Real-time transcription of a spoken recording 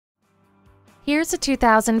Here's a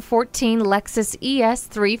 2014 Lexus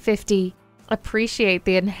ES350. Appreciate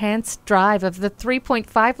the enhanced drive of the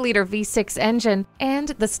 3.5-liter V6 engine and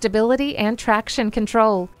the stability and traction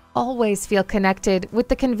control. Always feel connected with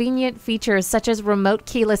the convenient features such as remote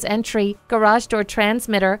keyless entry, garage door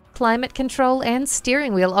transmitter, climate control, and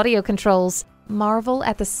steering wheel audio controls. Marvel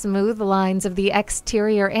at the smooth lines of the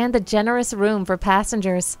exterior and the generous room for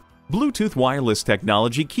passengers. Bluetooth wireless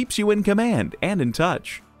technology keeps you in command and in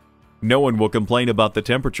touch. No one will complain about the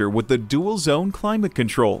temperature with the dual-zone climate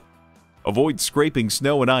control. Avoid scraping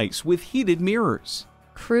snow and ice with heated mirrors.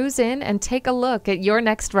 Cruise in and take a look at your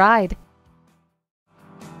next ride.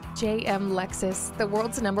 JM Lexus, the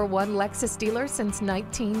world's #1 Lexus dealer since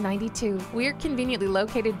 1992. We're conveniently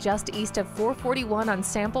located just east of 441 on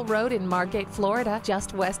Sample Road in Margate, Florida,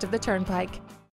 just west of the Turnpike.